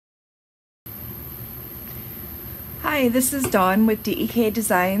Hi, this is Dawn with DEK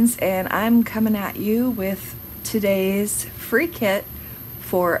Designs, and I'm coming at you with today's free kit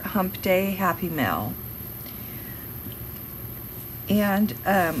for Hump Day Happy Mail. And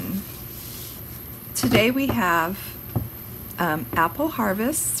today we have Apple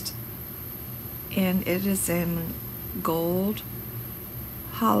Harvest, and it is in gold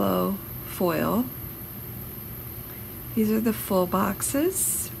hollow foil. These are the full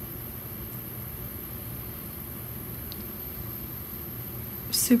boxes.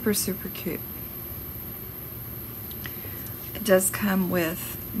 Super cute. It does come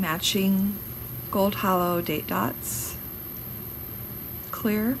with matching gold hollow date dots,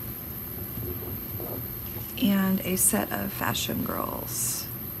 clear, and a set of fashion girls.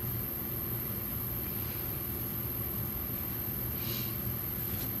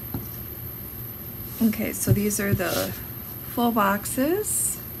 Okay, so these are the full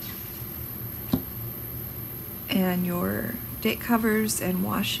boxes and your date covers and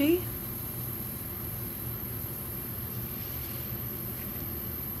washi,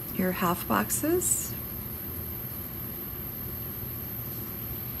 your half boxes,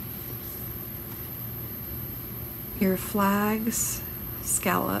 your flags,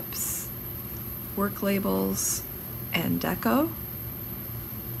 scallops, work labels, and deco,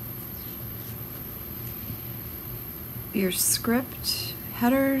 your script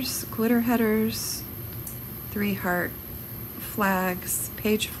headers, glitter headers, 3-heart flags,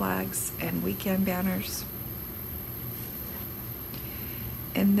 page flags, and weekend banners.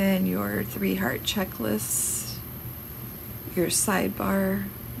 And then your 3-heart checklists, your sidebar,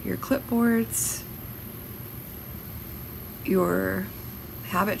 your clipboards, your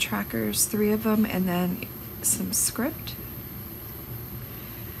habit trackers, 3 of them, and then some script.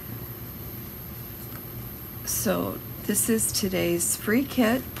 So this is today's free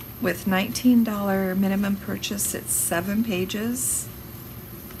kit with $19 minimum purchase. It's 7 pages.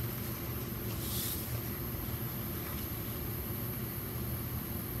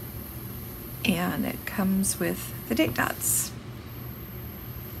 And it comes with the date dots.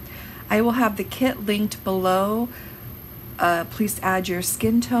 I will have the kit linked below. Please add your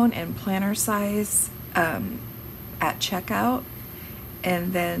skin tone and planner size at checkout,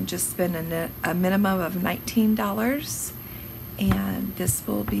 and then just spend a minimum of $19. And this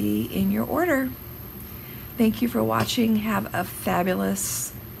will be in your order. Thank you for watching. Have a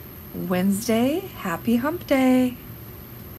fabulous Wednesday. Happy Hump Day.